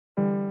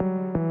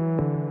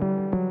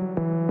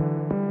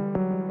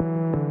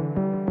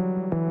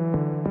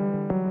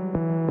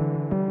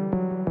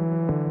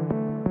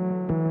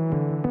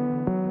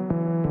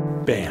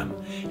Bam!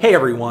 Hey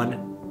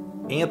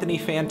everyone, Anthony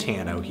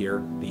Fantano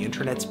here, the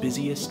internet's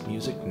busiest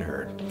music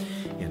nerd,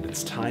 and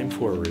it's time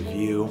for a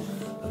review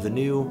of the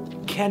new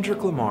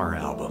Kendrick Lamar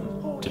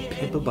album, To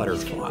Pimp a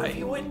Butterfly.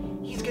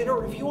 He's gonna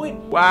review it.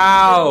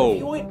 Wow!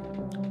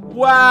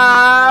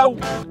 Wow!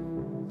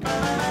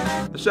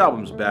 This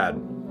album's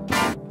bad.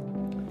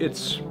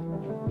 He's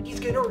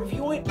gonna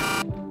review it.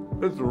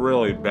 It's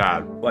really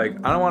bad. Like,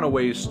 I don't want to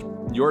waste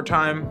your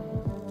time.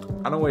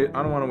 I don't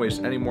want to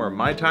waste any more of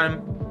my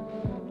time.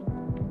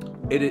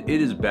 It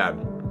is bad.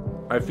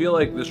 I feel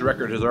like this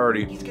record has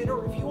already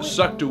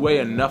sucked away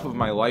enough of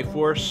my life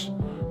force.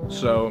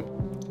 So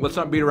let's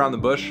not beat around the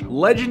bush.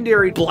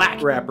 Legendary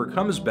black rapper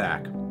comes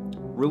back,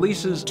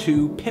 releases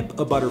To Pimp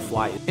a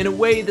Butterfly. In a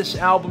way, this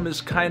album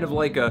is kind of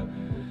like a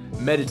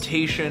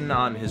meditation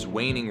on his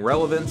waning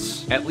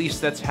relevance. At least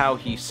that's how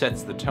he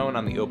sets the tone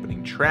on the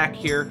opening track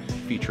here,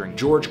 featuring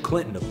George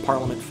Clinton of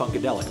Parliament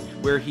Funkadelic,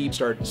 where he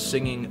starts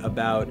singing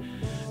about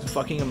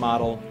fucking a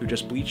model who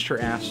just bleached her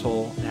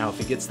asshole. Now, if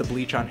he gets the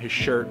bleach on his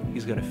shirt,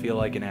 he's gonna feel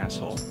like an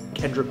asshole.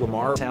 Kendrick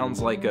Lamar sounds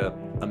like a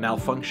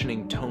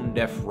malfunctioning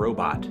tone-deaf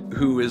robot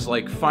who is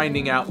like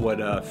finding out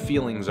what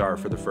feelings are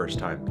for the first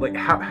time. Like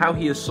how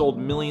he has sold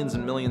millions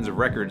and millions of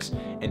records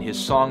and his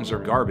songs are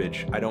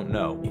garbage, I don't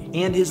know.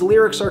 And his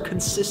lyrics are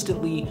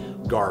consistently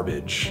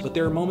garbage. But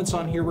there are moments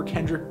on here where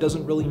Kendrick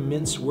doesn't really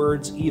mince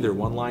words either.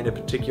 One line in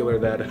particular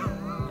that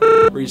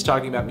where he's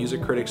talking about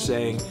music critics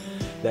saying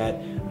that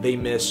they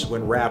miss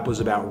when rap was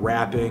about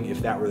rapping.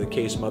 If that were the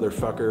case,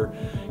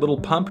 motherfucker. Lil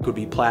Pump could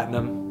be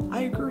platinum.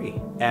 I agree.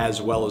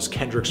 As well as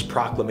Kendrick's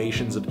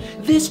proclamations of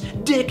 "this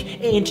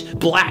dick ain't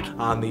black"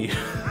 on the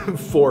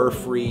For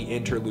Free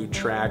interlude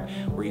track,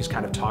 where he's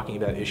kind of talking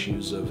about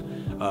issues of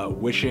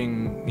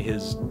wishing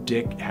his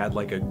dick had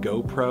like a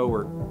GoPro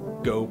or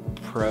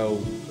GoPro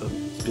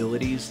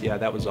abilities. Yeah,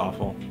 that was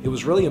awful. It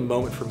was really a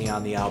moment for me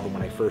on the album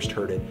when I first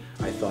heard it.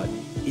 I thought,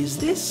 is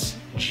this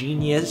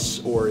genius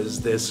or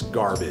is this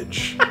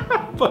garbage?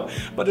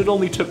 but it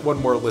only took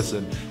one more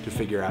listen to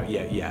figure out,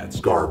 yeah, it's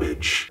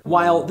garbage.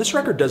 While this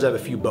record does have a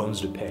few bones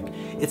to pick,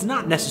 it's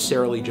not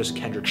necessarily just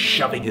Kendrick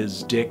shoving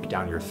his dick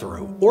down your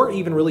throat, or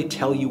even really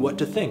tell you what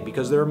to think,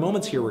 because there are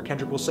moments here where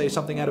Kendrick will say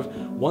something out of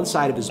one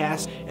side of his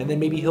ass, and then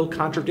maybe he'll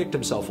contradict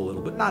himself a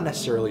little, but not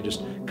necessarily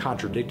just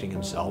contradicting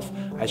himself.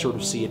 I sort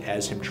of see it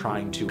as him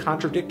trying to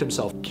contradict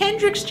himself.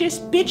 Kendrick's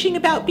just bitching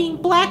about being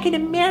black in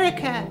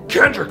America.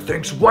 Kendrick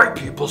thinks white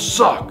people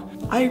suck.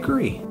 I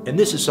agree. And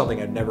this is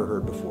something I've never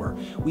heard before.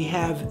 We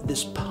have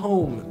this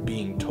poem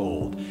being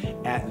told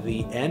at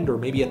the end, or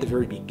maybe at the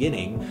very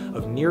beginning,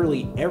 of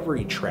nearly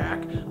every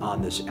track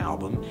on this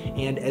album.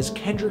 And as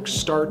Kendrick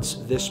starts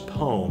this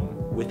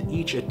poem with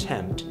each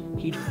attempt,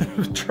 he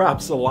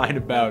drops a line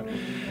about,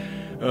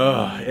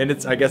 and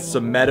it's, I guess, it's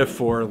a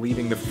metaphor,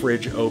 leaving the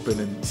fridge open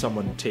and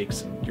someone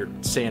takes your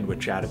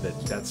sandwich out of it.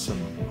 That's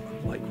some,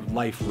 like,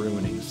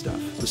 life-ruining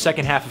stuff. The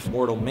second half of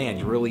Mortal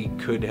Man really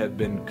could have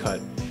been cut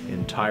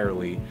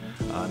entirely.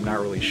 I'm not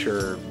really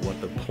sure what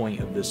the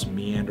point of this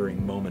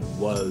meandering moment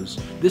was.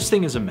 This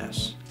thing is a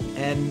mess,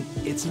 and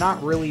it's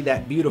not really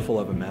that beautiful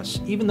of a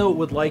mess, even though it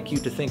would like you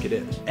to think it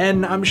is.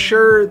 And I'm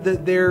sure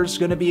that there's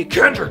gonna be a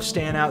Kendrick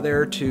stan out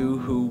there too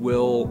who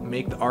will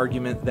make the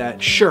argument that,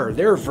 sure,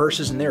 there are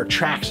verses and there are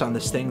tracks on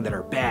this thing that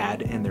are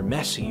bad and they're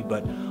messy,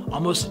 but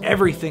almost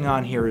everything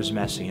on here is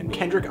messy. And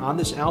Kendrick on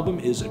this album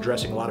is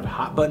addressing a lot of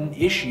hot button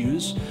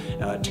issues,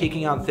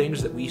 taking on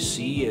things that we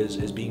see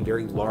as being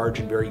very large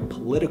and very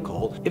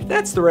political. If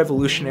that's the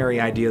revolutionary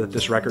idea that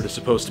this record is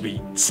supposed to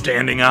be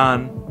standing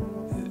on,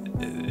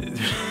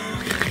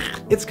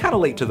 it's kind of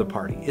late to the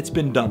party. It's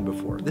been done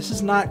before. This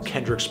is not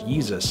Kendrick's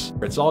Jesus.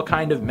 It's all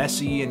kind of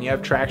messy and you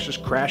have tracks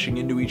just crashing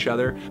into each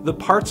other. The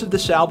parts of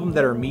this album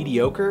that are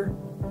mediocre,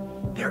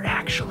 they're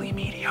actually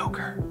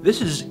mediocre.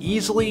 This is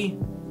easily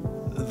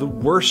the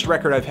worst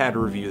record I've had to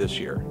review this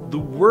year. The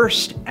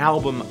worst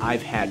album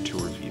I've had to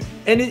review.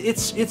 And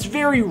it's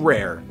very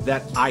rare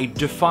that I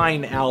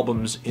define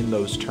albums in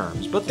those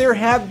terms, but there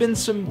have been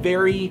some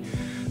very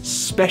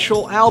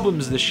special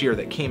albums this year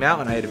that came out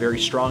and I had a very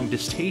strong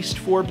distaste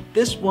for, but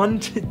this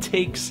one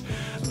takes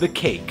the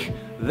cake,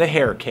 the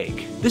hair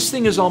cake. This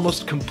thing is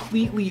almost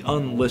completely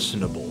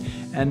unlistenable.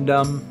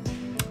 And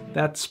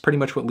that's pretty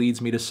much what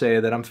leads me to say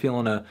that I'm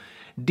feeling a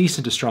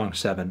decent to strong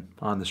 7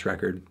 on this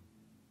record.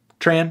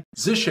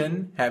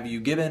 Transition, have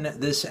you given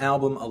this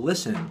album a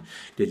listen?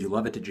 Did you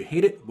love it? Did you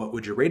hate it? What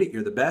would you rate it?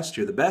 You're the best.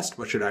 You're the best.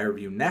 What should I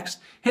review next?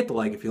 Hit the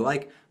like if you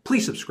like.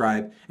 Please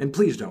subscribe, and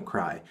please don't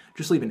cry.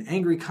 Just leave an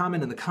angry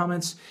comment in the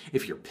comments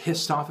if you're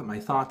pissed off at my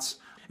thoughts.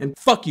 And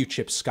fuck you,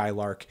 Chip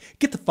Skylark.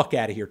 Get the fuck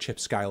out of here, Chip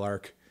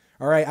Skylark.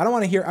 All right, I don't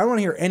want to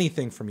hear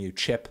anything from you,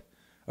 Chip.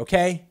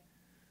 Okay?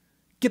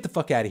 Get the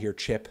fuck out of here,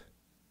 Chip.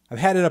 I've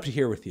had it up to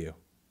here with you.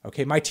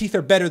 Okay, my teeth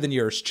are better than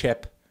yours,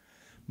 Chip.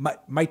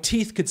 My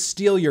teeth could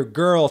steal your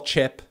girl,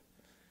 Chip.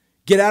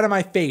 Get out of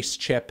my face,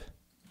 Chip.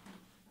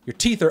 Your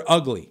teeth are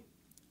ugly.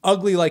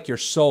 Ugly like your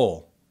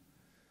soul.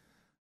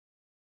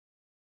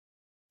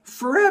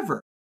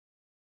 Forever.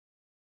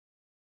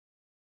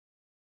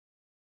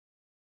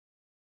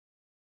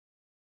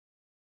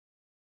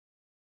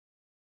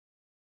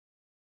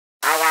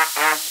 our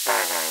ass